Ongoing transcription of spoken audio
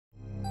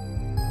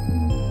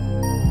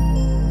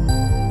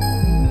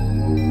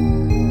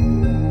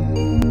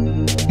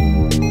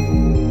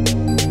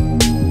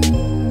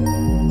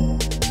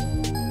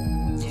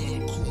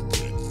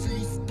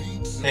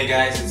Hey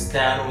guys, it's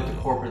Dan with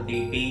the Corporate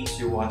Lead Beats.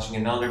 You're watching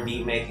another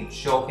beat making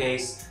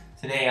showcase.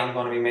 Today I'm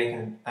going to be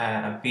making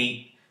a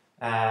beat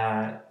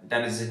that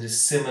is in a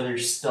similar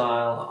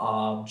style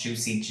of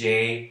Juicy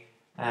J.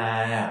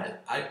 I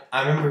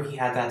remember he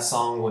had that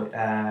song with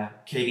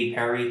Katy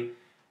Perry,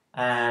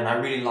 and I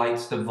really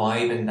liked the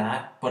vibe in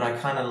that, but I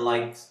kind of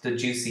liked the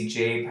Juicy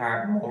J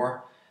part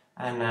more,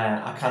 and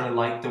I kind of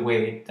liked the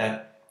way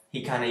that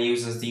he kind of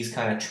uses these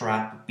kind of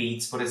trap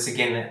beats, but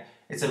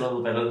it's a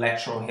little bit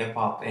electro hip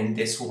hop in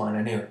this one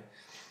anyway.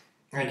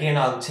 Again,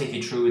 I'll take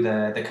you through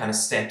the kind of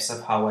steps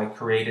of how I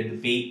created the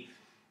beat,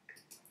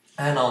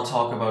 and I'll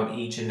talk about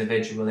each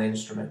individual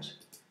instrument.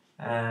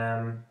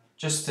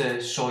 Just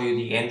to show you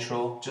the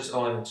intro, just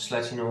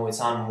let you know it's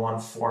on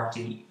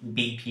 140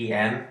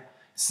 BPM.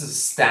 This is a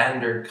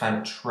standard kind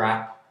of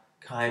trap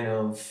kind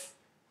of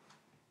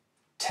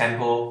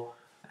tempo,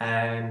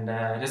 and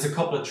there's a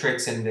couple of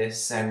tricks in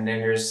this, and then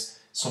there's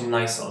some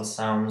nice little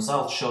sounds.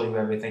 I'll show you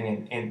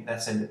everything in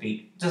that's in the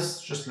beat.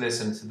 Just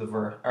listen to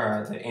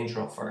the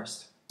intro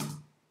first.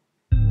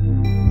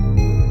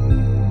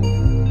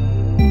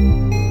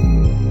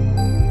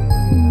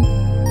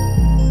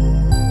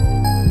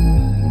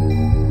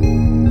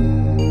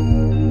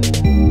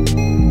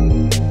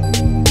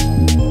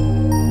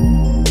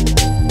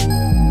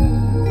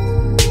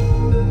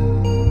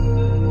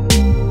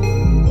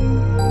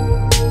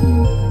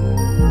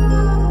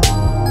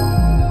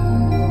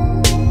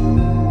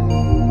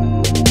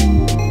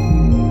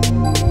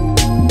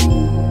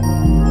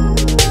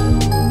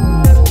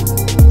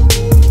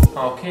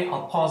 Okay,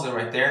 I'll pause it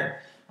right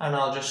there, and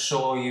I'll just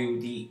show you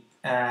the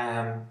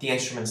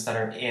instruments that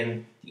are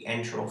in the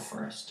intro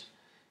first.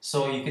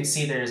 So you can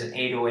see there's an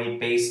 808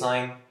 bass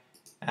line.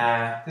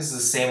 This is the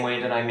same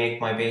way that I make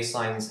my bass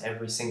lines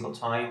every single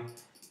time.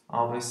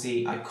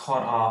 Obviously, I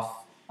cut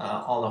off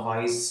all the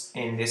highs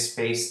in this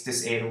bass,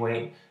 this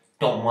 808.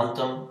 Don't want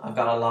them. I've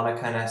got a lot of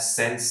kind of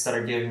synths that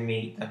are giving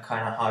me the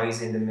kind of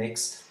highs in the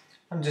mix.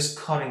 I'm just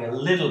cutting a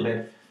little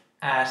bit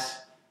at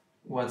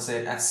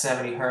at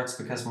 70 hertz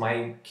because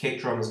my kick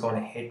drum is going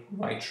to hit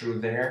right through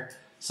there.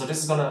 So this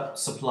is going to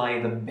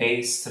supply the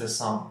bass to the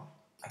song.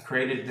 I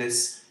created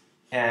this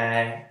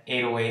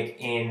 808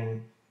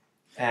 in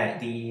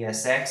the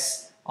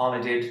ESX. All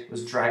I did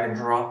was drag and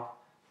drop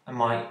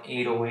my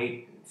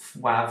 808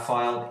 WAV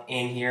file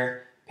in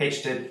here,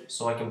 pitched it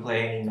so I can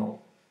play any note.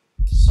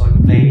 So I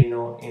can play any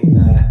note in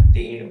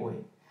the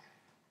 808.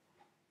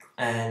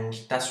 And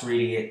that's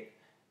really it.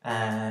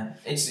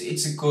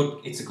 It's a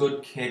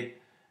good kit.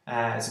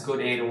 It's a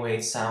good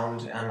 808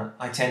 sound, and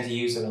I tend to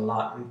use it a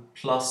lot, and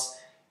plus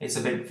it's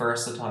a bit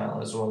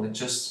versatile as well. It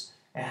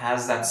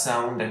has that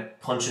sound that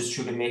punches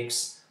through the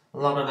mix. A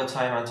lot of the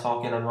time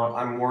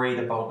I'm worried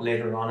about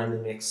later on in the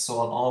mix,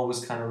 so I'll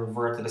always kind of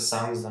revert to the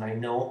sounds that I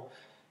know,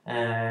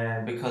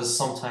 because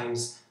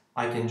sometimes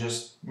I can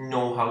just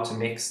know how to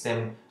mix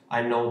them.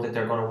 I know that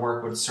they're going to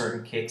work with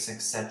certain kicks,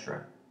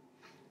 etc.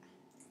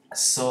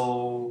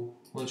 So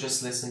we'll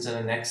just listen to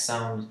the next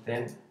sound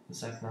then. A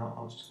sec now,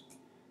 I'll just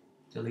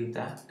delete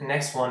that. The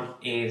next one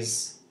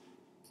is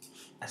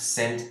a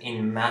synth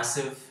in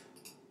massive,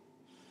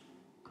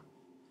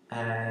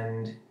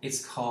 and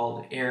it's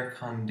called air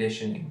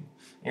conditioned.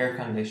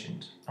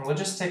 And we'll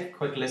just take a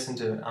quick listen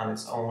to it on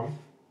its own.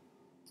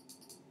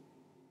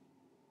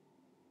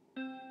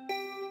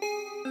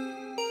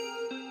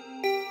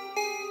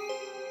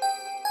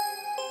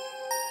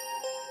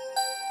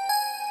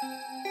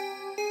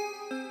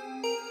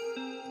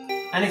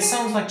 And it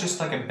sounds like just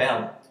like a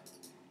bell.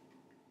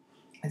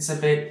 It's a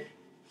bit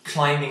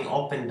climbing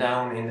up and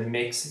down in the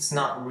mix. It's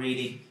not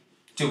really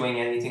doing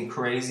anything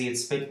crazy.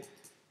 It's a bit...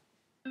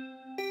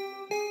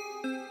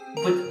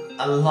 But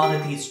a lot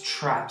of these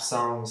trap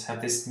songs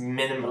have this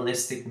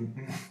minimalistic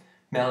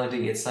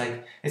melody. It's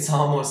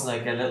almost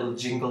like a little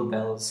jingle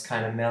bells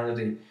kind of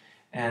melody.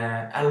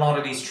 A lot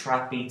of these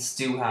trap beats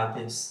do have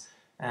this.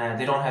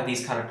 They don't have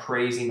these kind of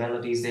crazy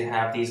melodies. They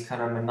have these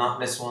kind of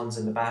monotonous ones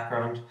in the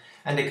background,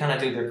 and they kind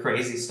of do their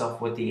crazy stuff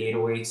with the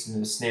 808s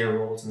and the snare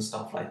rolls and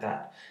stuff like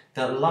that.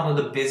 A lot of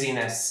the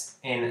busyness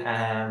in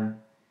a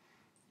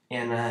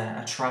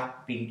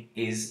trap beat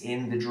is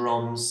in the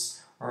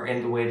drums or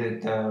in the way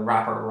that the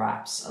rapper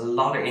raps. A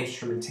lot of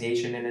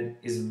instrumentation in it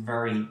is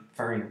very,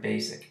 very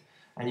basic,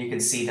 and you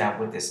can see that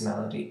with this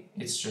melody.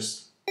 It's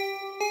just...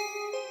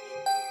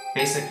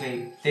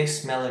 Basically,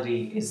 this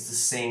melody is the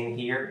same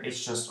here.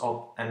 It's just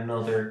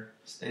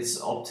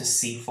it's up to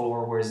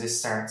C4, whereas this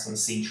starts on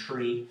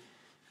C3,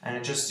 and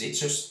it's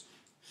just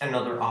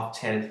another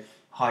octave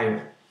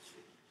higher,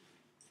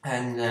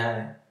 and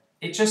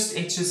it just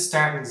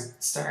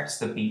starts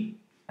the beat,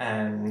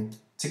 and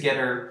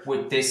together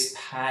with this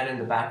pad in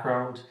the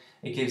background,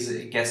 it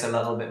gets a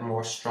little bit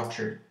more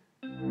structured.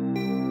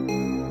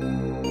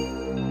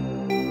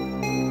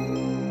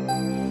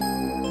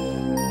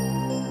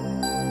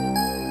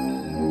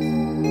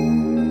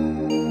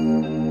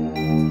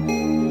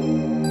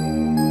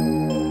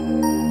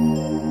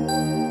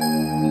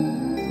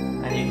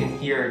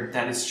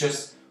 That it's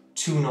just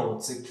two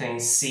notes. It's playing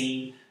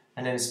C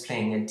and then it's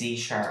playing a D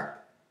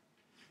sharp.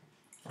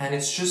 And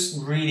it's just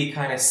really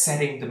kind of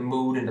setting the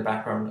mood in the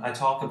background. I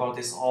talk about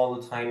this all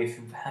the time. If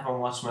you haven't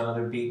watched my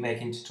other beat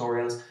making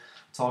tutorials, I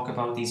talk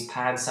about these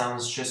pad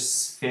sounds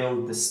just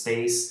fill the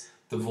space,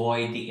 the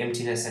void, the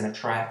emptiness in a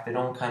track. They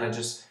don't kind of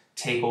just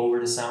take over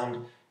the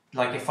sound.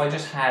 Like if I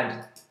just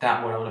had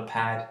that without a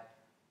pad,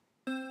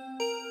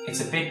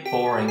 it's a bit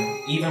boring.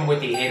 Even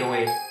with the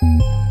 808,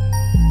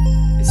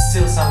 it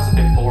still sounds a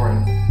bit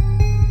boring.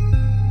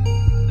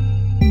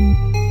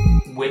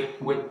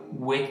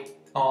 With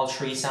all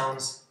three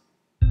sounds.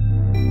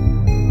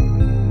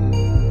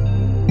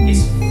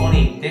 It's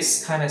funny,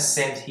 this kind of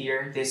scent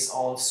here, this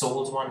All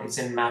Souls one, it's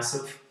in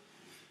massive.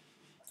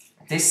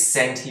 This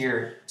scent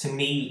here, to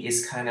me,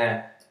 is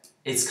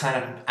it's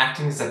kind of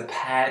acting as a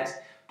pad,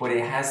 but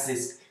it has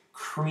this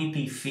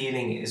creepy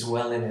feeling as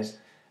well in it.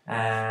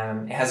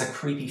 It has a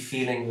creepy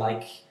feeling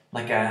like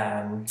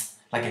a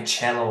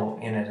cello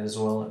in it as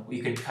well.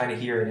 You can kind of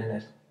hear it in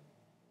it.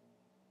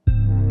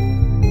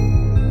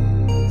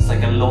 It's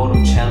like a load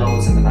of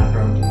cellos in the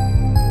background.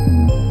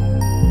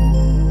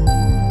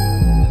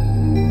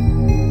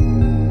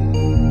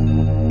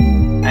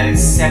 And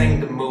it's setting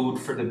the mood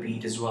for the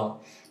beat as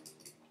well.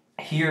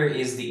 Here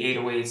is the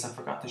 808s. I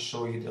forgot to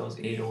show you those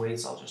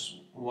 808s. I'll just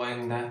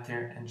widen that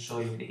there and show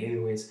you the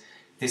 808s.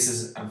 This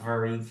is a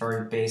very,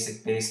 very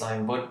basic bass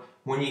line, but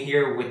when you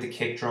hear with the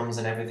kick drums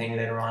and everything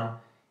later on,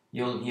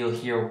 you'll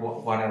hear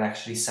what it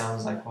actually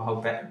sounds like,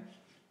 how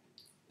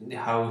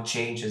it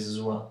changes as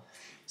well.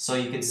 So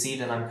you can see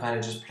that I'm kind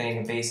of just playing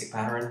a basic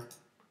pattern.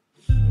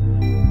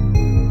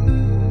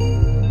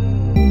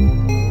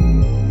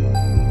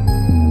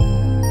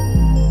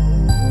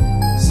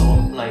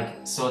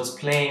 So it's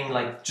playing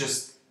like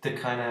just the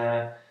kind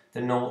of the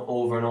note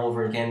over and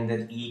over again,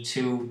 that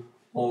E2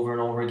 over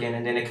and over again,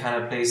 and then it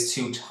kind of plays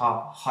two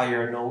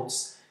higher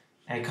notes,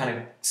 and it kind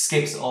of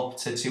skips up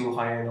to two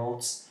higher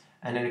notes,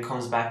 and then it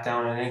comes back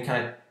down, and then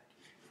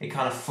it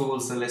kind of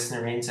fools the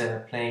listener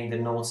into playing the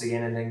notes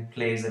again, and then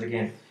plays it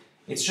again.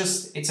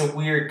 It's a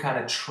weird kind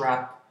of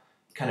trap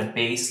kind of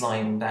bass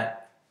line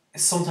that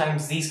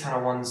sometimes these kind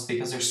of ones,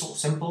 because they're so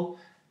simple,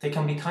 they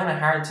can be kind of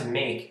hard to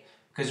make.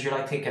 Because you're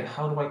like thinking,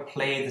 how do I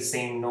play the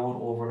same note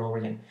over and over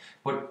again?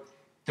 But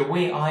the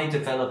way I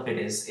develop it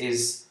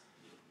is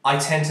I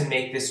tend to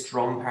make this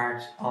drum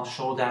part. I'll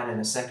show that in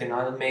a second.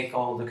 I'll make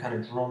all the kind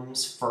of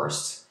drums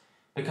first,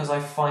 because I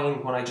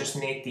find when I just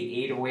make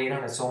the 808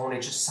 on its own,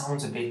 it just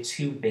sounds a bit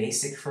too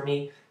basic for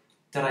me,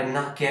 that I'm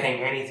not getting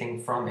anything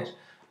from it.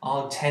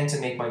 I'll tend to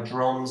make my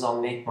drums, I'll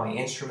make my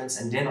instruments,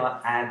 and then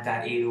I'll add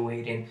that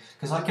 808 in,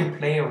 because I can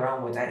play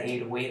around with that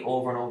 808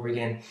 over and over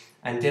again,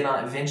 and then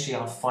eventually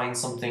I'll find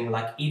something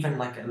like, even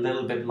like a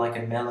little bit like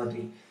a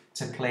melody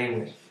to play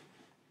with.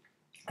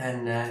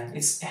 And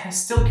it's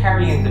still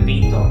carrying the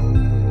beat though.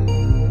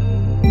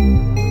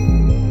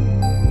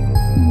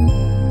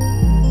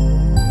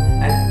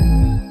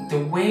 And the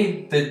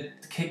way the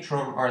kick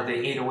drum or the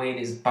 808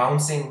 is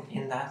bouncing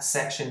in that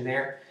section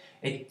there,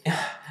 it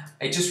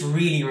just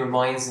really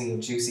reminds me of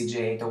Juicy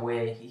J, the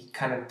way he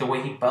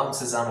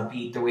bounces on a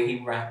beat, the way he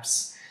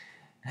raps,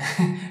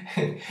 and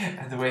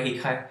the way he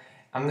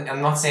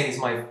I'm not saying he's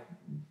my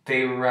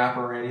favorite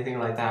rapper or anything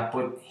like that,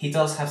 but he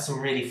does have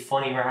some really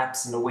funny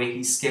raps, and the way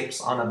he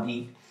skips on a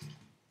beat.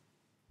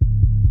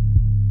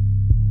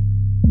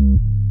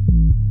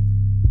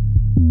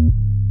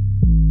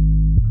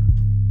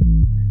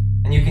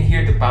 And you can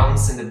hear the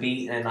bounce in the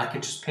beat, and I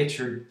could just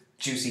picture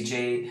Juicy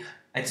J.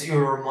 It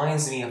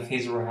reminds me of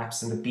his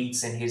raps and the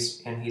beats in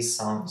his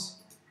songs.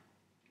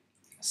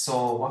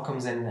 So what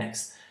comes in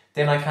next?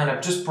 Then I kind of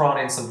just brought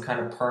in some kind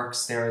of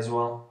perks there as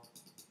well.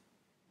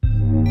 So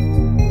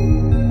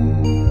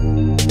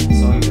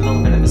a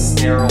little bit of a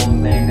snare roll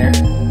playing there.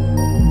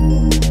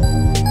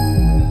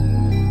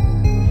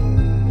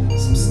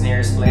 Some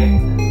snares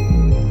playing.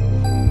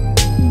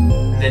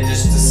 And then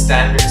just the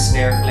standard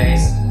snare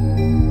plays.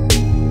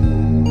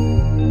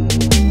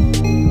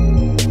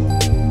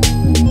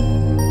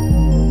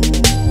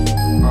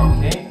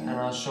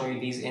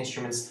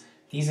 Instruments.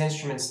 These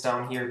instruments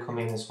down here come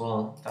in as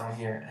well, down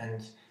here,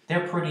 and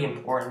they're pretty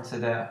important to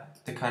the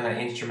kind of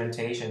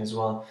instrumentation as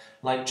well.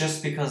 Like,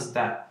 just because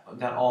that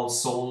All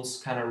Souls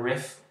kind of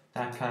riff,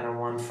 that kind of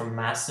one from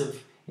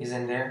Massive is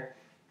in there,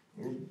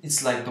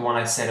 it's like the one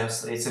I said,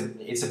 it's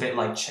a bit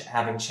like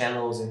having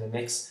cellos in the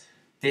mix.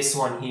 This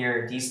one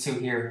here, these two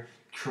here,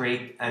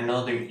 create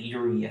another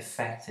eerie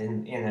effect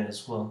in it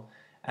as well.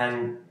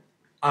 And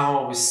I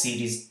always see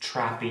these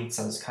trap beats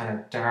as kind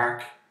of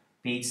dark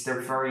beats. They're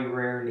very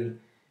rarely,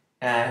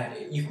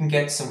 you can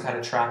get some kind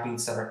of trap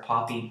beats that are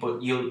poppy, but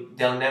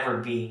they'll never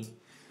be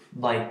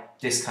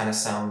like this kind of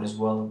sound as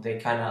well. They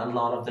kind of, a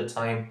lot of the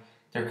time,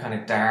 they're kind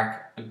of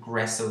dark,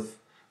 aggressive.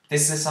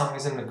 This song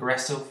isn't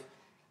aggressive,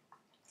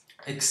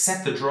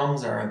 except the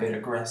drums are a bit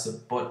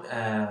aggressive, but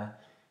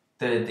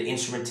the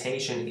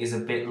instrumentation is a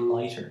bit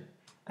lighter.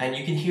 And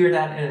you can hear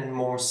that in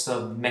more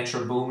stuff,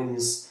 Metro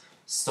Boomin's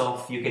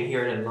stuff. You can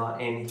hear it a lot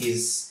in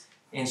his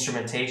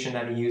instrumentation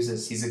that he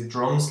uses. His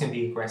drums can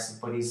be aggressive,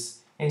 but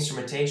his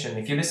instrumentation,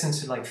 if you listen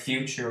to like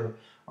Future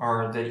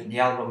or the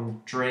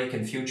album Drake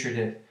and Future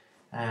did,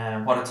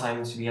 What a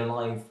Time to Be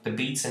Alive. The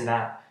beats in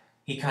that,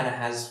 he kind of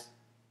has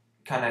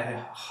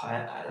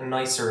a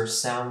nicer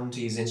sound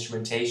to his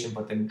instrumentation,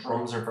 but the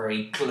drums are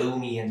very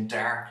gloomy and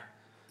dark.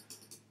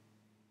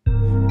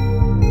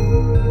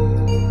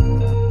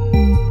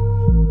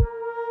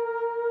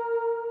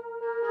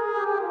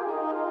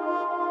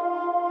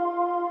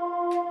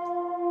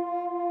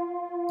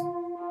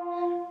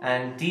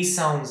 And these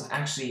sounds,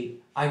 actually,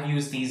 I've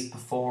used these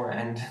before,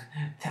 and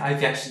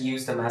I've actually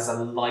used them as a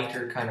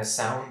lighter kind of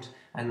sound,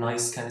 a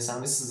nice kind of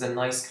sound. This is a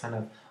nice kind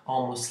of,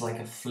 almost like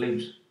a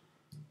flute.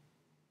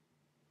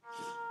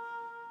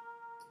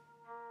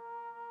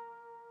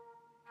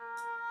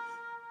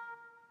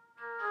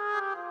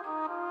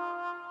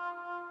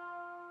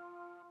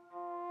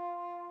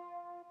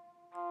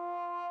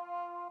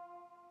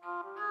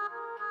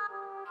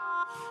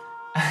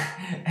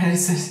 And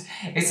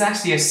it's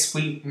actually a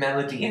sweet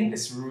melody in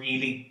this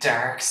really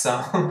dark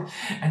song,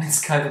 and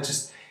it's kind of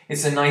just,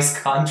 it's a nice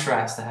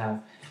contrast to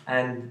have.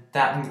 And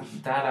that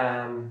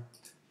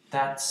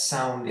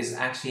sound is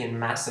actually in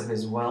massive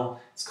as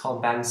well. It's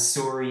called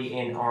Bansuri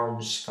in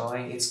Orange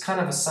Sky. It's kind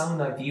of a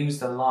sound I've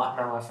used a lot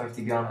now, if I have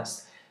to be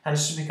honest, and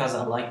it's just because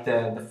I like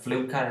the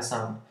flute kind of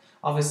sound.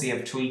 Obviously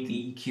I've tweaked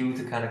the EQ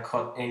to kind of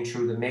cut in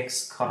through the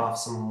mix, cut off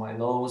some of my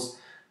lows,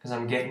 because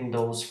I'm getting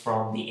those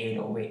from the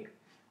 808.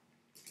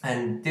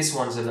 And this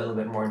one's a little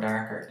bit more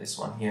darker, this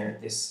one here,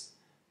 this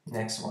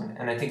next one.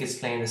 And I think it's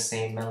playing the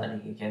same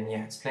melody again.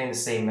 Yeah, it's playing the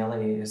same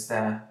melody as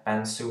the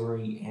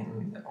Bansuri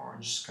in the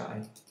Orange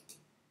Sky.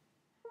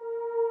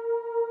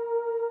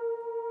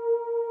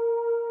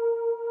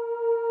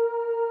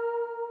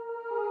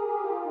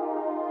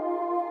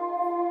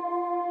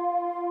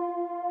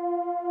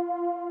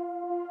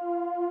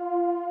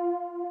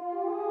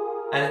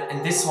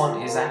 And this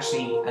one is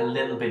actually a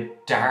little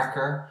bit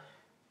darker,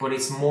 but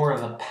it's more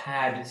of a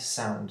pad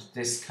sound.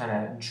 This kind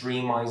of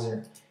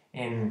Dreamizer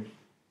in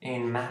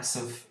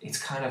massive, it's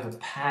kind of a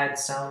pad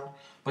sound,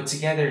 but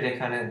together they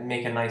kind of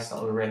make a nice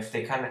little riff.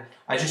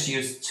 I just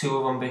used two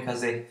of them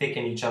because they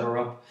thicken each other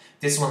up.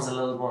 This one's a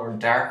little more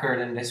darker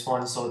than this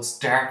one, so it's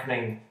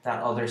darkening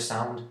that other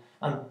sound,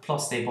 and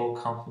plus they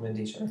both complement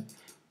each other.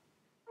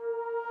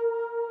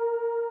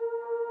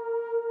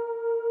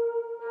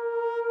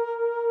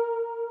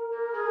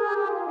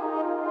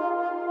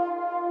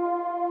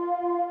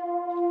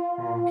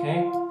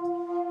 Okay,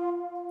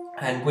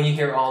 and when you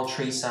hear all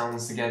three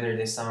sounds together,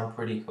 they sound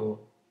pretty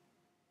cool.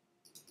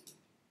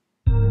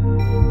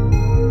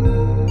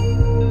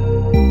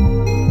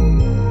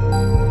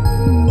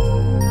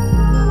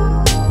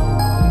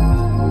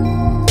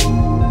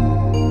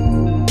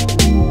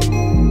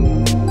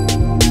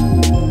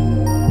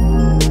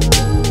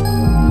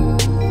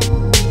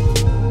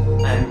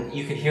 And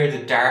you can hear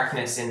the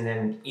darkness in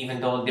them,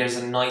 even though there's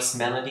a nice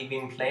melody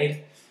being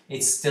played.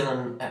 It's still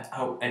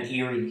an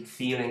eerie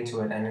feeling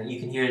to it, and you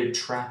can hear the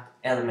trap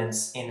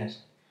elements in it.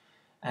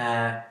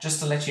 Just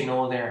to let you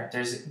know, there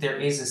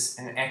is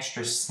an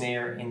extra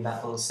snare in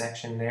that little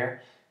section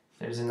there.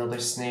 There's another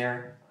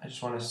snare. I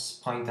just want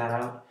to point that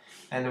out.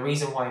 And the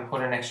reason why I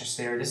put an extra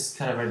snare, this is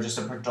kind of just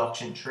a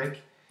production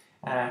trick.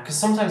 Because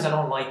sometimes I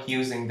don't like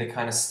using the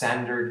kind of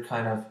standard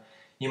kind of,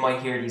 you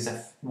might hear these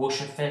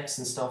whoosh effects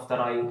and stuff that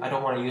I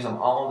don't want to use them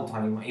all the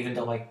time, even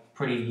though I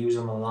pretty use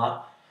them a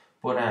lot.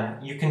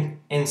 But you can,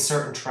 in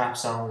certain trap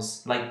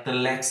songs, like the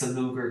Lex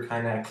Luger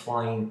kind of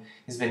climb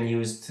has been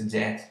used to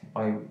death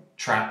by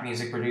trap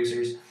music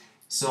producers.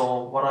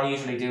 So what I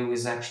usually do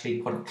is actually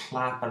put a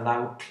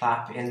loud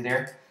clap in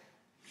there,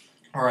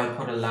 or I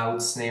put a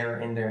loud snare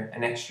in there,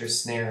 an extra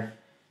snare.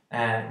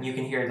 You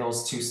can hear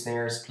those two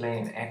snares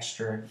playing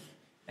extra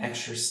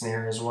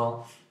snare as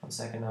well. 1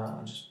 second,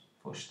 I'll just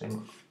push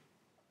them.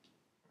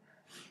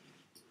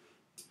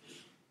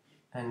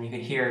 And you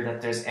can hear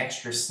that there's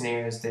extra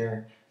snares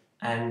there.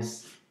 And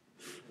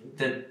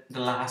the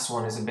last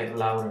one is a bit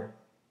louder,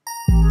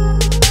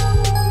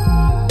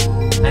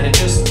 and it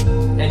just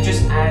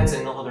adds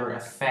another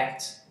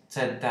effect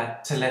to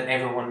that, to let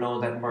everyone know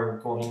that we're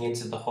going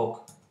into the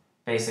hook.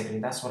 Basically,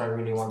 that's what I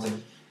really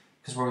wanted,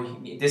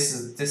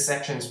 because this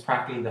section is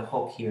practically the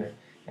hook here.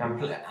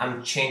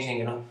 I'm changing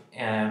it up,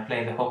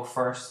 playing the hook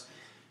first,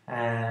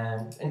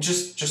 and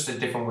just a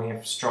different way of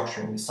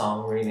structuring the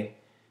song really.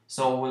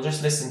 So we'll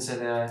just listen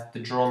to the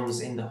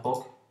drums in the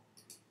hook,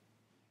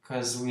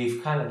 because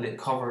we've kind of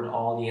covered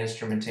all the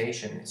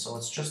instrumentation, so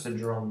it's just the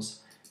drums.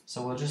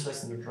 So we'll just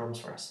listen to the drums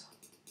first.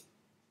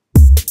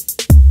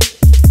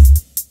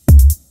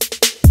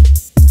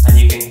 And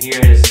you can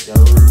hear this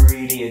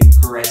really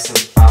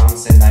aggressive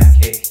bounce in that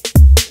kick.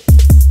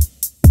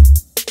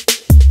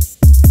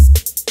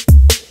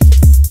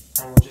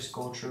 And we'll just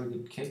go through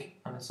the kick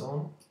on its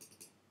own.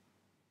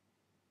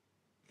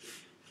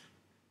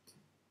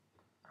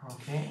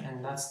 Okay,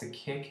 and that's the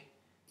kick.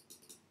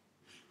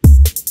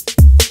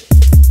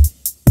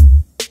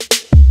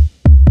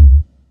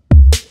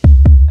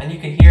 And you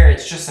can hear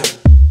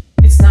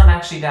it's not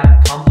actually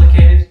that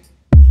complicated.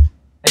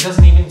 It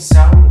doesn't even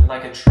sound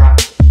like a trap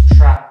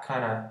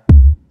kind of.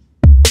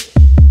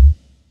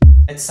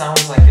 It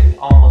sounds like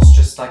almost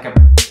just like a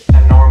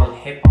normal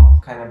hip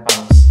hop kind of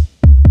bounce.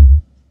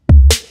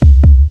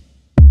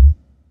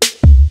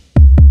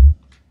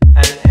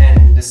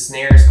 And the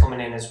snares coming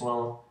in as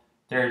well.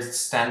 There's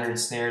standard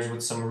snares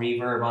with some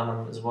reverb on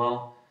them as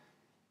well.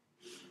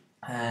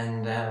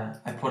 And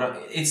I put up,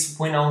 it's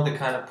when all the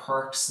kind of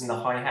perks and the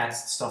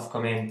hi-hats and stuff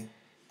come in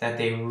that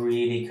they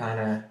really kind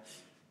of,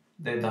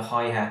 the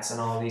hi-hats and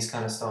all these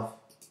kind of stuff,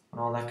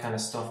 and all that kind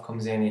of stuff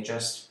comes in, it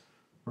just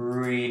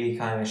really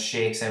kind of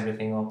shakes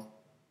everything up.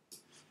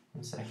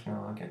 1 second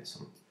now, I'll get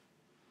some,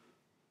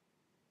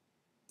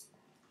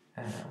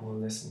 we'll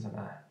listen to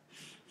that.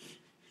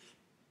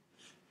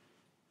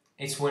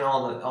 It's when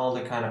all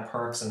the kind of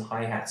perks and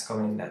hi-hats come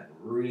in that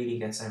really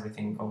gets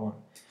everything going.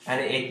 And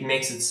it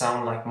makes it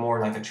sound like more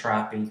like a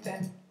trap beat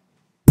then.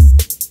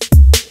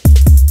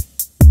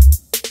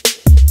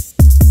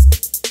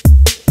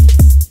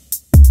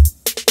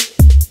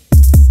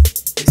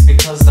 It's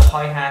because the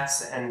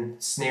hi-hats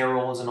and snare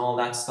rolls and all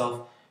that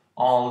stuff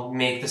all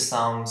make the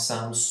sound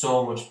sound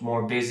so much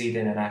more busy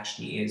than it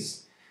actually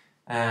is.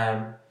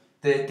 The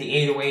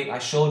 808, I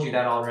showed you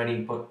that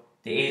already, but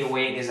the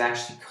 808 is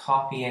actually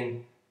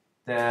copying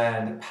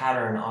the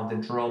pattern of the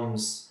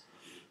drums,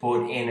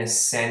 but in a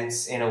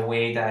sense, in a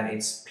way that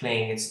it's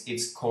playing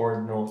its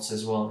chord notes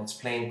as well. It's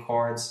playing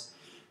chords.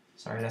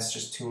 Sorry, that's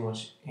just too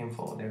much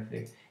info there.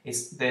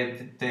 It's the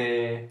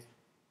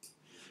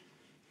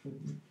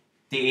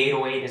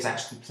 808 is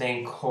actually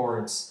playing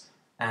chords,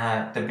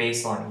 the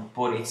bass line,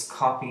 but it's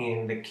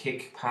copying the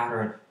kick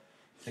pattern.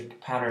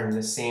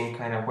 The same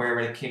kind of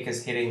wherever the kick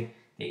is hitting,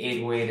 the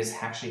 808 is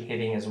actually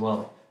hitting as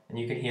well, and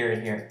you can hear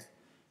it here.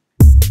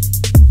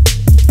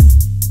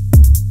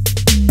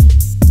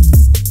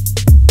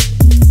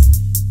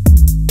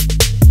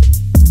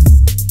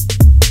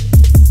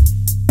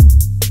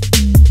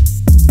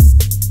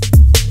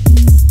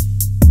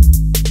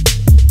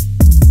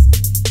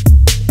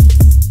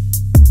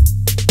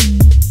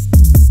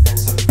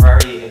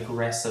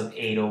 Aggressive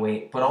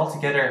 808, but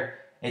altogether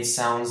it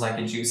sounds like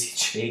a Juicy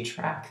J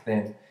track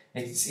then.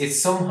 It's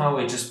somehow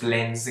it just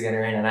blends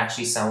together and it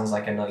actually sounds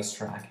like a nice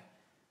track.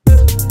 And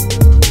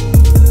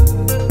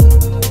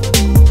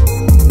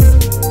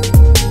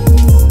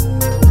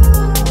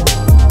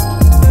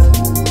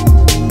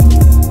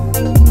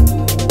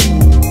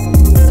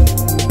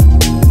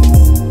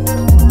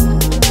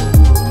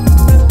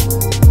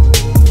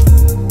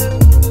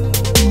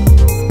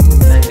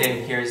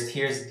then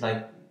here's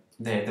like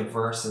the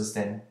verses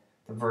then.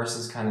 The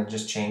verses kind of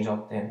just change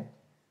up then.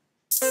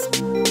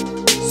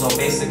 So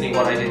basically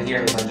what I did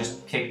here is I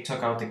just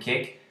took out the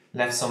kick,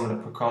 left some of the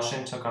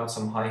percussion, took out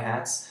some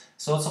hi-hats.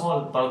 So it's all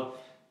about,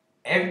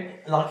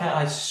 like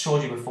I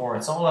showed you before,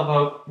 it's all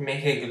about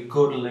making a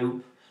good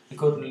loop, a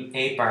good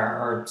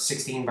 8-bar or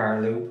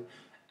 16-bar loop,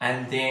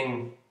 and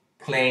then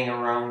playing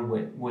around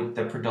with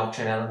the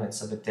production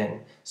elements of it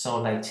then. So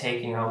like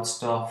taking out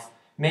stuff,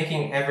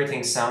 making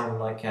everything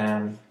sound like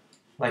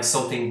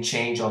something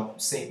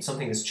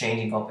something is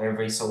changing up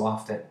every so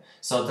often,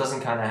 so it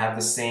doesn't kind of have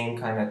the same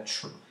kind of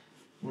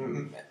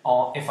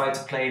if I had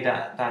to play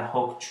that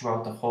hook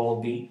throughout the whole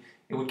beat,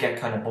 it would get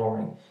kind of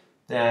boring.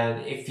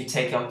 If you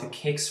take out the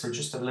kicks for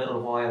just a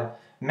little while,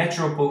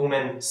 Metro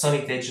Boomin,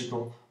 Sonic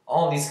Digital,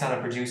 all these kind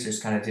of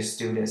producers kind of just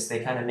do this. They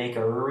kind of make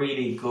a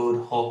really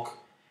good hook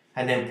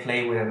and then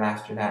play with it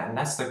after that, and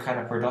that's the kind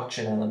of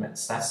production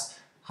elements. That's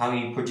how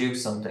you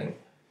produce something,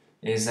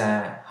 is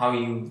how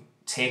you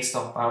take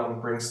stuff out and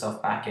bring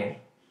stuff back in.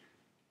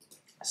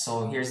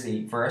 So here's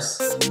the verse.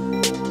 And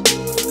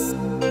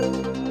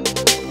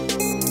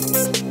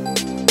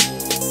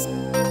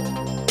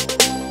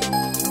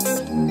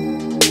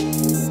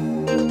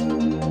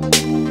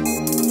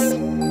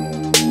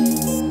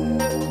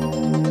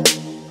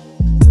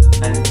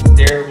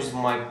there was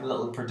my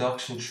little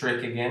production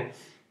trick again.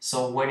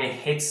 So when it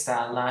hits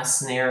that last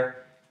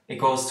snare, it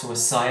goes to a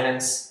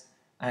silence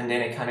and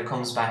then it kind of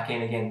comes back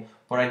in again.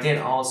 But I did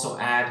also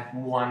add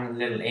one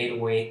little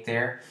 808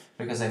 there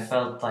because I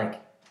felt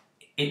like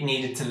it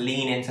needed to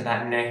lean into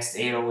that next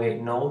 808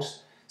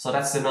 note. So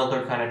that's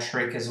another kind of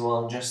trick as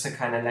well, just to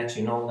kind of let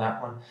you know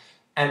that one.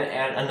 And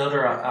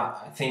another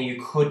thing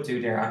you could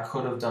do there, I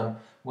could have done,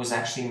 was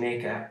actually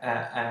make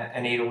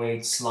an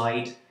 808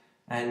 slide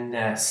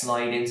and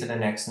slide into the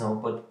next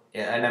note. But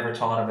I never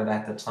thought of it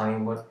at the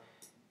time. But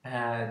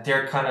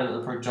they're kind of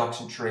little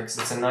production tricks.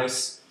 It's a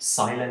nice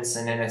silence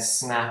and then a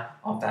snap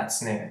of that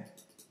snare.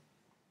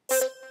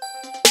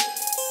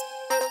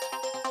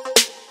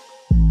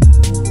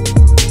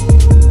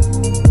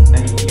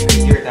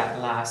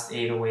 That last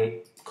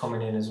 808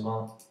 coming in as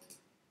well.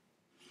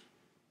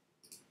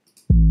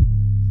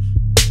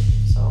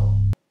 So,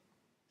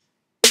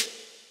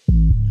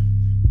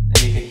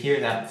 and you can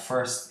hear that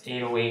first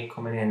 808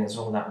 coming in as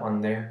well, that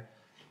one there.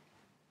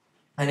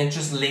 And it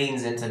just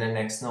leans into the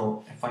next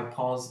note. If I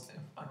pause,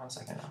 1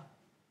 second now.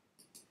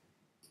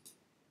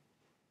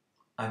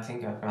 I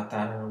think I've got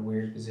that in a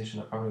weird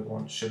position. I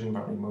probably shouldn't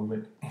probably move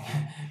it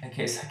in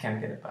case I can't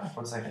get it back.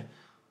 1 second.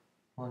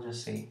 We'll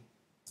just see.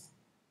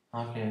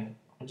 Okay.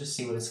 I'll just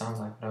see what it sounds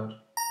like without.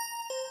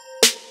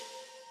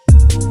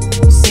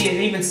 See,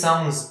 it even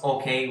sounds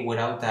okay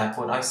without that,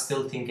 but I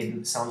still think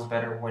it sounds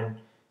better when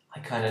I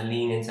kind of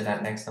lean into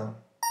that next note.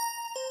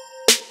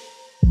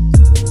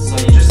 So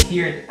you just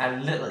hear a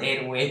little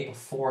 808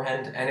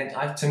 beforehand,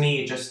 and to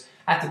me, it just,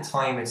 at the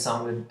time, it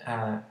sounded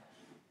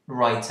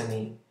right to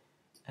me.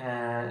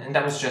 And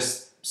that was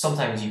just,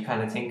 sometimes you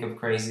kind of think of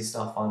crazy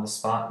stuff on the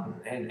spot,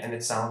 and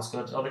it sounds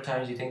good. Other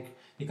times you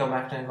come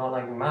back to it and go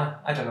like, man,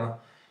 I don't know.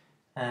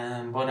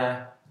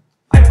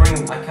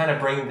 I kind of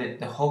bring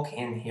the hook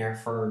in here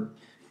for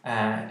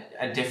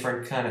a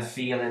different kind of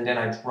feel, and then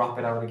I drop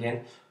it out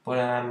again. But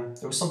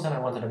there was something I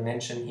wanted to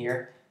mention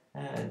here,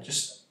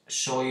 just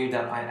show you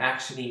that I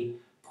actually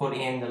put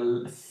in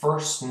the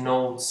first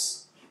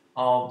notes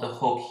of the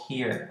hook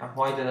here. And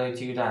why did I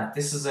do that?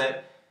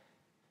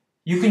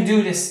 You can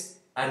do this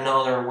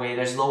another way.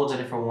 There's loads of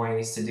different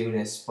ways to do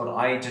this, but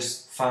I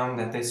just found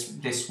that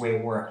this way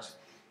worked.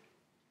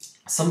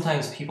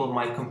 Sometimes people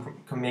might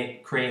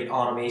create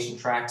automation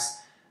tracks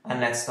and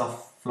let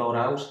stuff float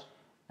out,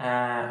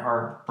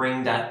 or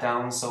bring that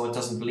down so it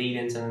doesn't bleed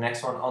into the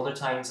next one. Other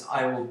times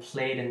I will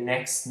play the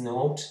next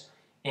note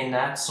in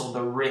that so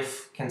the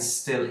riff can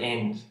still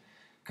end.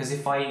 Because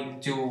if I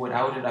do it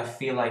without it, I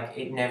feel like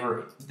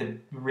the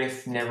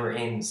riff never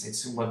ends.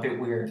 It's a bit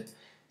weird.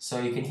 So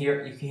you can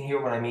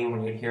hear what I mean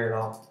when you hear it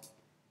all.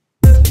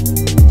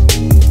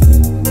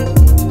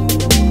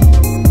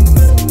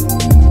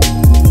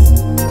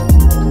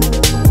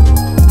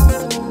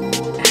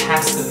 It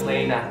has to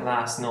play that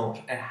last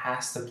note. It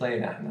has to play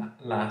that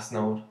last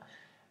note.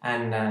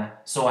 And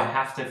so I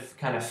have to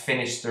kind of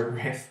finish the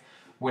riff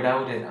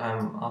without it.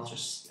 I'll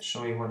just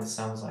show you what it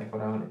sounds like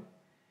without it.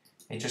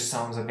 It just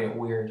sounds a bit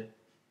weird.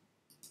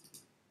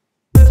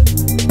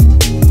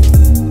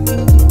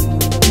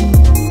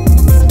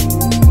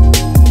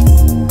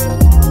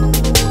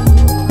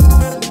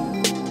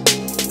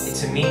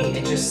 To me,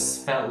 it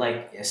just felt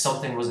like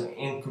something was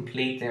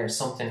incomplete there,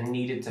 something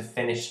needed to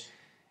finish.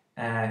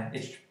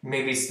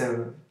 Maybe it's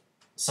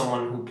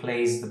someone who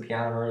plays the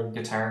piano or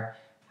guitar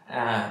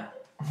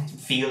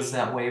feels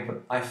that way,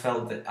 but I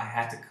felt that I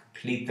had to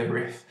complete the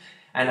riff,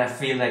 and I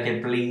feel like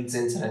it bleeds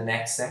into the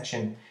next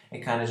section. It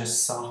kind of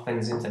just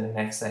softens into the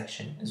next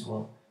section as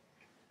well.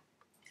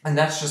 And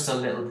that's just a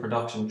little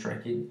production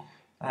trick. You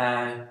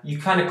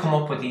kind of come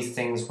up with these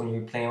things when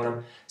you're playing with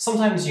them.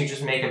 Sometimes you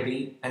just make a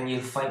beat and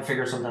you'll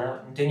figure something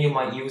out, and then you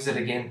might use it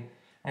again.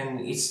 And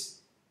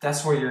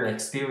that's where your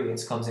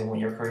experience comes in when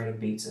you're creating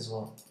beats as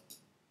well.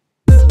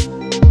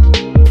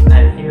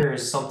 And here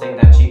is something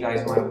that you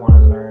guys might want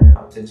to learn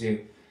how to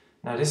do.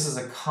 Now this is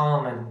a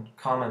common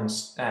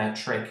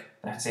trick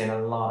that's in a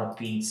lot of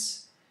beats.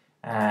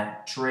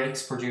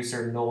 Drake's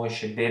producer Noah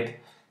Shabib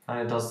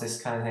kind of does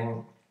this kind of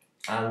thing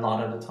a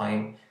lot of the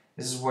time.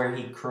 This is where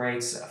he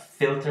creates a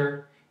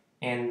filter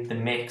in the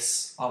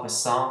mix of a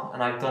song,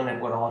 and I've done it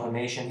with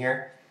automation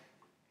here.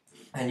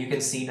 And you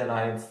can see that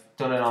I've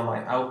done it on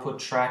my output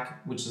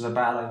track, which is a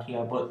bad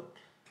idea, but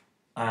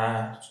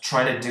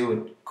try to do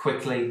it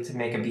quickly to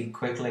make a beat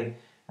quickly.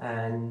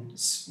 And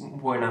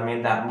when I'm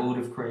in that mood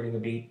of creating a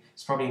beat,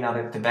 it's probably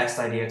not the best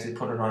idea to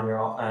put it on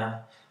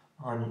your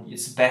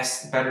it's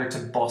better to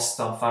bust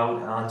stuff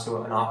out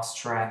onto an aux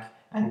track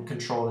and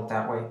control it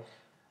that way.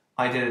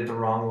 I did it the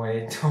wrong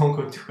way. Don't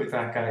go do it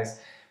that, guys.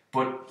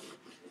 But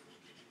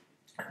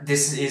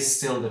this is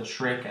still the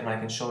trick, and I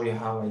can show you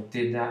how I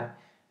did that.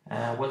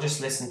 We'll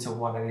just listen to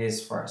what it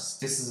is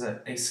first.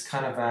 It's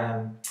kind of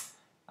a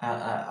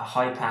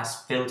high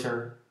pass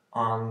filter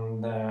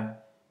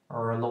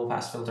or a low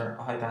pass filter,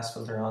 a high pass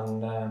filter on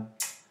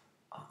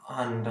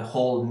the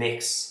whole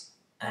mix,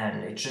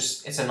 and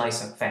it's a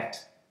nice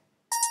effect.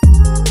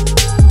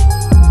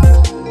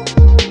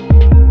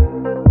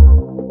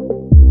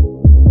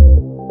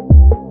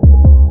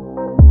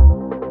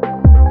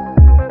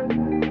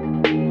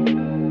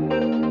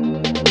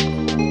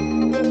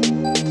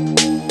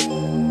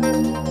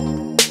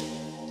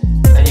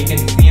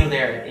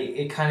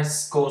 It kind of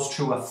goes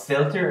through a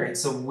filter.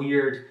 It's a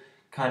weird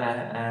kind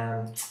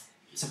of,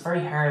 it's a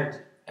very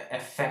hard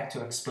effect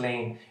to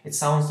explain. It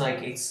sounds like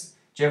do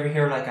you ever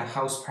hear like a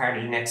house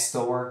party next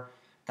door?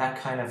 That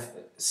kind of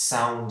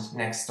sound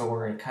next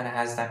door. It kind of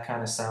has that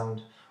kind of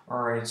sound.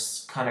 Or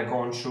it's kind of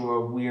going through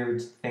a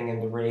weird thing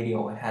in the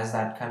radio. It has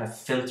that kind of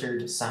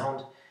filtered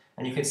sound.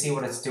 And you can see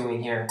what it's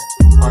doing here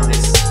on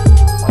this.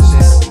 Watch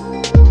this.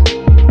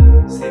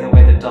 See the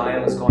way the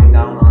dial is going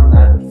down on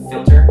that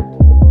filter?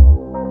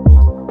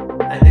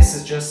 And this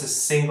is just a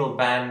single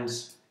band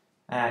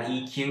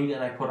EQ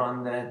that I put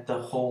on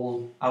the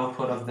whole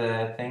output of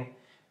the thing.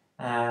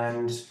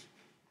 And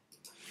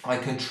I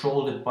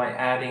controlled it by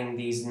adding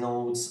these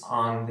nodes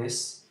on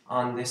this.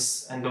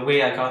 And the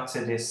way I got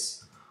to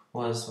this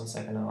was, one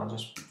second, I'll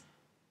just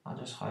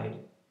hide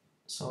it.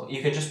 So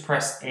you can just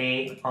press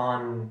A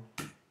on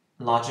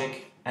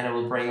Logic and it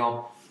will bring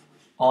up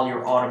all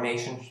your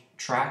automation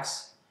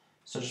tracks.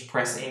 So just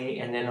press A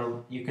and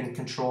then you can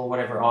control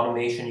whatever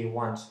automation you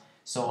want.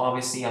 So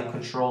obviously I'm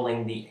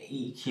controlling the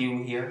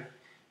EQ here,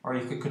 or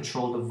you could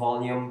control the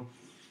volume,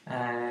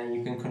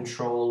 you can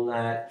control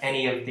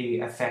any of the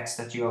effects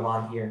that you have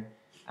on here.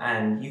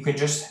 and you can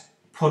just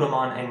put them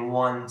on in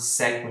one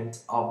segment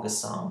of the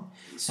song.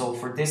 So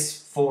for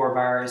this 4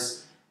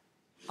 bars,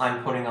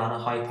 I'm putting on a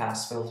high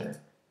pass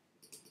filter.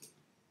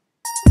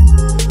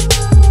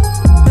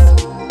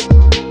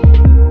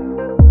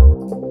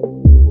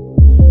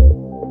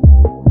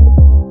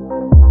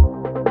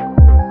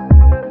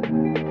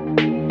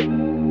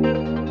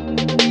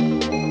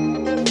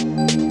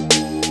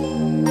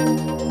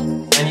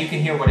 And you can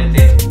hear what it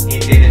did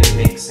in the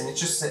mix, and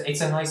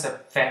it's a nice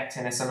effect,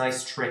 and it's a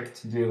nice trick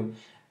to do,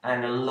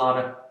 and a lot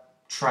of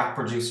trap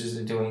producers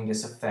are doing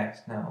this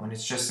effect now, and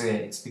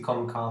it's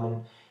become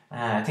common.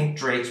 I think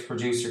Drake's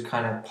producer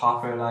kind of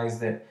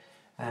popularized it,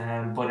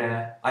 but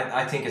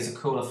I think it's a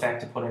cool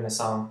effect to put in a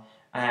song,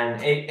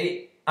 and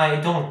I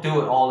don't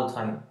do it all the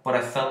time, but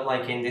I felt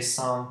like in this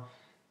song,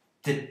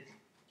 the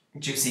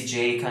Juicy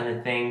J kind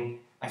of thing,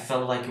 I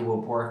felt like it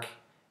would work,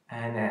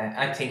 and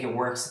I think it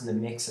works in the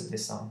mix of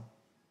this song.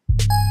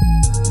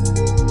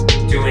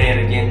 Doing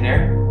it again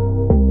there.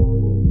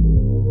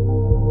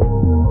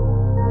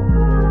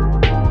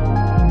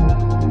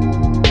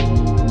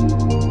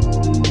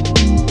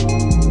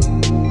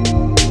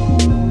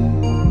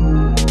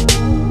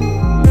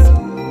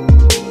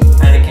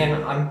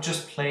 I'm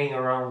just playing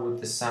around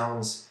with the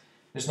sounds.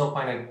 There's no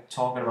point in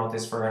talking about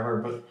this forever,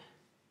 but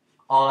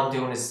all I'm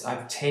doing is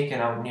I've taken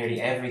out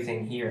nearly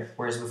everything here,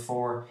 whereas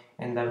before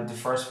in the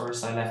first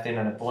verse I left in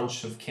a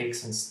bunch of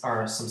kicks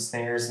or some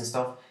snares and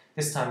stuff.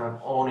 This time I've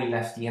only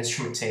left the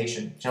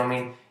instrumentation. Do you know what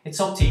I mean? It's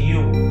up to you.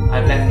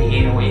 I've left the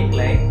 808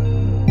 play,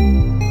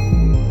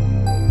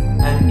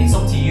 and it's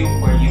up to you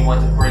where you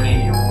want to bring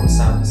in your own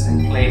sounds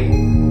and play.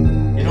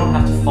 You don't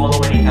have to follow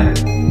any kind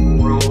of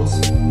rules.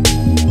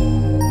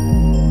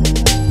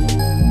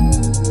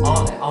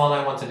 All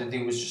I wanted to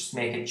do was just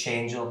make it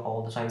change up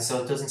all the time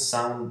so it doesn't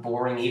sound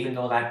boring, even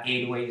though that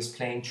 808 is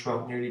playing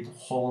throughout nearly the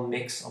whole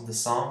mix of the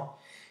song.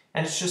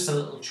 And it's just a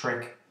little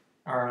trick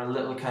or a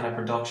little kind of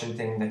production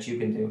thing that you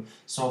can do.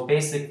 So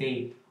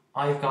basically,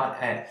 I've got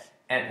a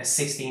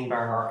 16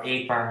 bar or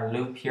 8 bar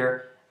loop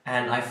here,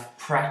 and I've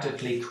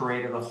practically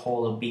created a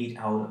whole beat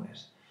out of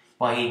it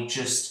by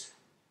just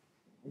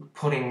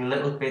putting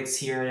little bits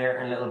here, there,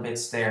 and little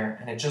bits there,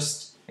 and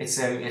it's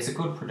a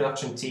good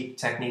production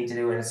technique to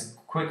do, and it's a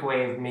quick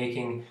way of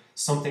making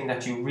something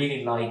that you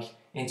really like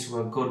into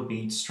a good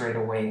beat straight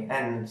away,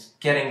 and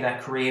getting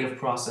that creative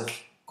process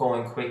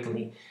going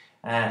quickly,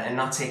 and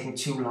not taking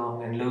too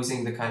long and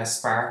losing the kind of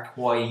spark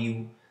why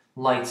you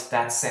liked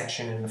that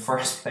section in the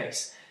first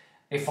place.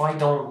 If I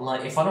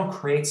don't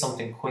create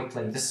something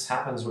quickly, this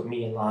happens with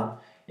me a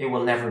lot, it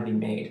will never be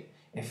made.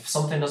 If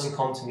something doesn't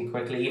come to me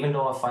quickly, even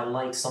though if I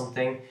like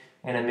something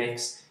in a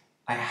mix,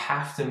 I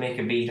have to make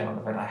a beat out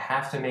of it. I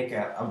have to make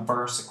a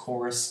verse, a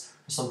chorus,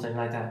 or something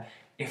like that.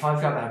 If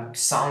I've got a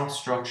song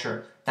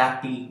structure,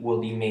 that beat will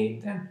be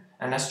made then.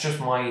 And that's just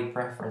my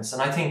preference.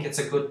 And I think it's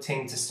a good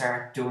thing to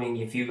start doing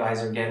if you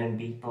guys are getting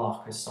beat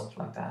block or stuff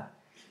like that.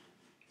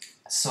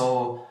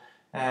 So,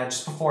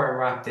 just before I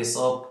wrap this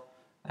up,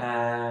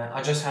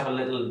 I just have a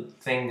little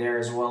thing there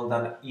as well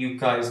that you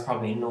guys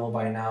probably know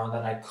by now,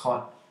 that I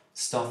cut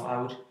stuff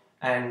out.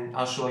 And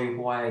I'll show you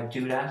why I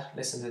do that.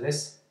 Listen to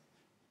this.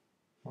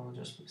 I'll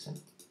just listen.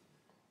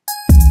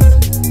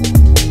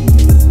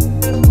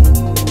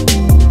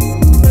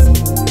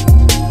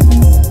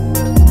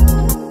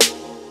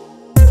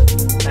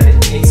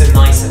 It's a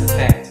nice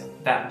effect,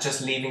 that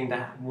just leaving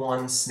that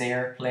one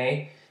snare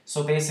play.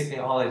 So basically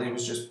all I did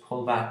was just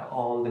pull back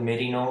all the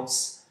MIDI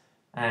notes.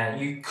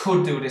 You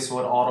could do this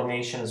with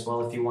automation as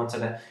well if you wanted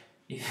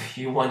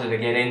to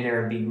get in there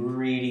and be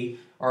really,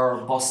 or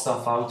bust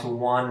stuff out to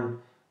one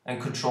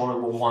and control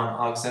it with one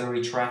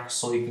auxiliary track,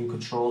 so you can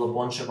control a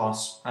bunch of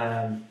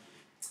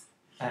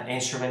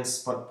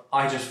instruments. But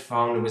I just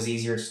found it was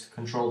easier to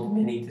control the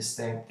MIDI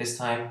this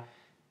time,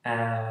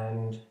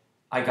 and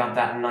I got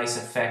that nice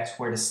effect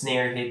where the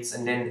snare hits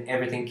and then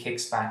everything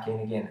kicks back in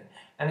again,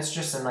 and it's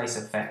just a nice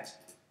effect.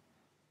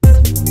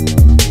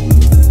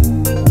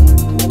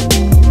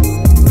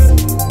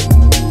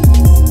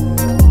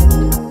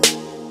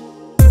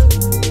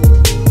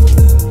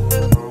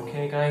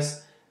 Okay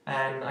guys,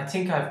 and I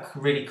think I've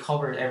really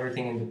covered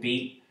everything in the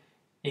beat.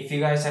 If you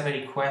guys have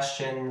any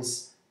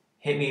questions,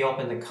 hit me up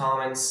in the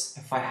comments.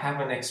 If I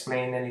haven't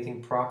explained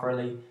anything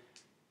properly,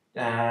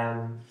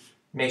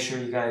 make sure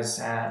you guys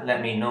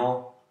let me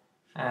know.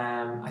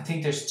 I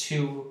think there's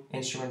 2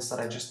 instruments that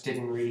I just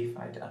didn't really,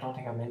 I don't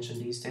think I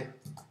mentioned these 2.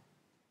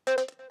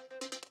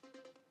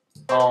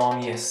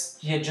 Oh yes,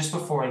 yeah, just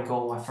before I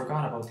go, I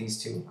forgot about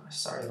these 2.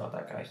 Sorry about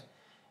that guys.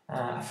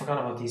 I forgot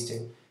about these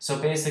 2. So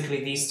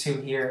basically these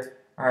 2 here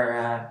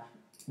are,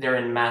 they're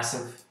in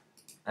massive,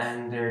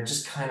 and they're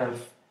just kind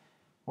of,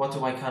 what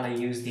do I kind of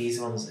use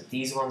these ones?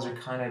 These ones are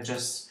kind of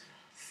just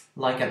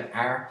like an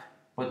ARP,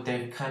 but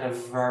they're kind of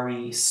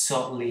very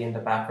subtly in the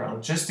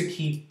background, just to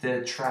keep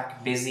the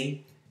track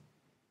busy.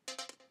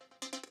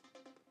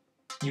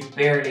 You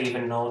barely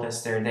even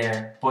notice they're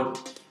there,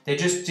 but they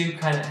just do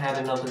kind of have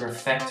another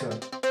effect to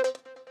it.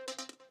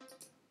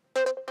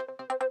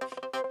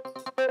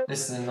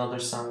 This is another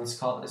song, it's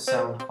called, a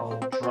sound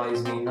called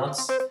Drives Me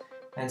Nuts.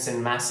 and it's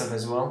in massive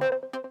as well.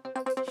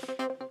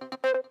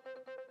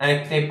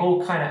 And they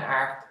both kind of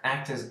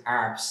act as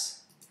arps.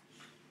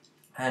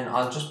 And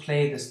I'll just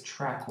play this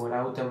track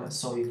without them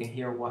so you can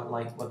hear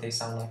what they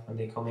sound like when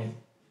they come in.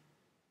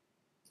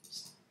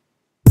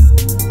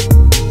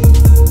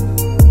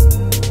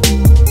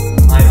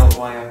 I know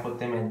why I put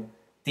them in.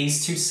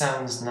 These two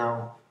sounds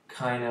now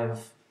kind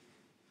of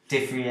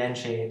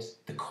differentiate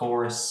the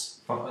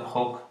chorus from the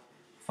hook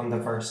from the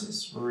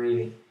verses,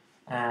 really.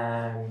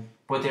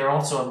 But they're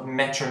also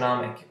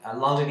metronomic. A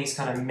lot of these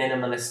kind of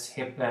minimalist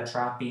hip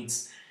trap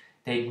beats,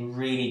 they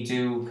really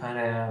do kind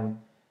of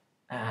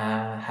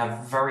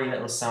have very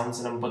little sounds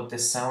in them, but the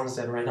sounds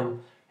that are in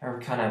them are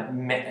kind of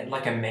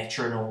like a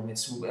metronome.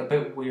 It's a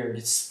bit weird.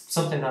 It's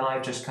something that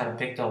I've just kind of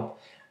picked up,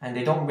 and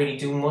they don't really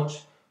do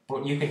much,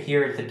 but you can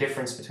hear the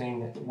difference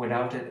between it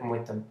without it and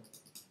with them.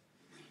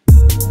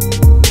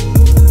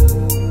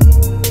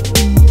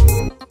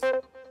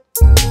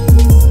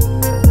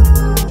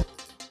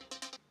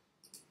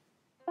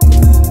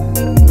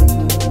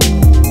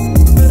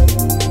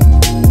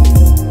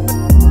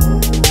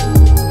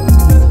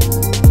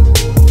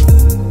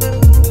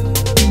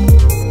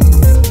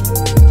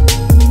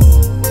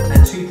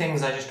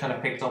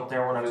 Up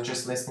there when I was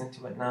just listening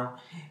to it now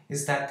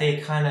is that they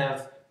kind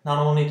of, not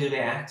only do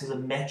they act as a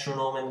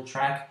metronome in the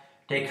track,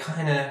 they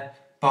kind of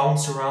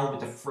bounce around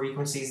with the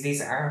frequencies.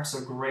 These arps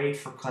are great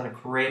for kind of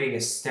creating a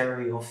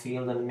stereo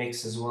feel in the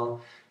mix as well.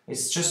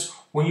 It's just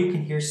when you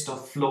can hear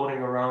stuff floating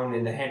around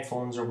in the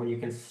headphones, or when you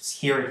can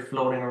hear it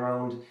floating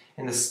around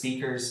in the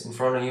speakers in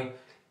front of you,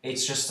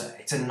 it's just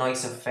it's a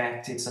nice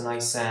effect. It's a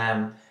nice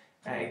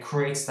it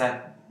creates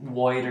that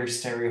wider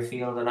stereo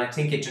feel, and I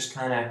think it just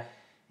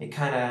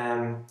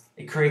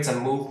it creates a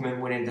movement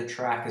within the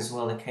track as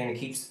well. It kind of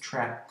keeps the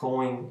track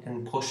going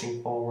and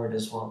pushing forward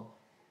as well.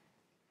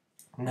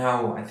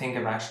 Now, I think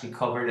I've actually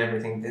covered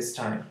everything this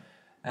time.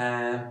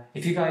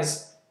 If you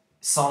guys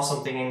saw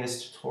something in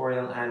this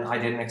tutorial and I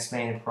didn't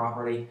explain it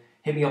properly,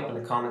 hit me up in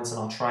the comments and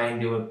I'll try and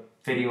do a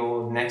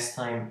video next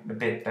time a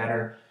bit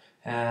better.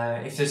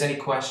 If there's any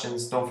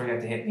questions, don't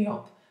forget to hit me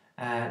up.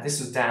 This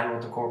was Dan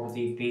with the Corporate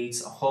Thief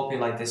Beats. I hope you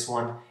like this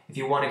one. If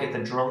you want to get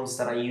the drums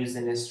that I used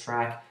in this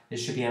track, there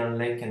should be a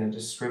link in the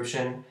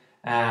description.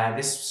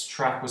 This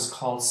track was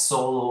called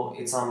Solo.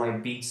 It's on my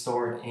beat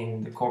store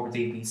in the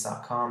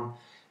corporatethiefbeats.com.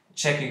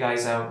 Check you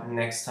guys out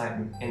next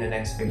time in the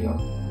next video.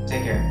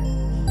 Take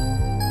care.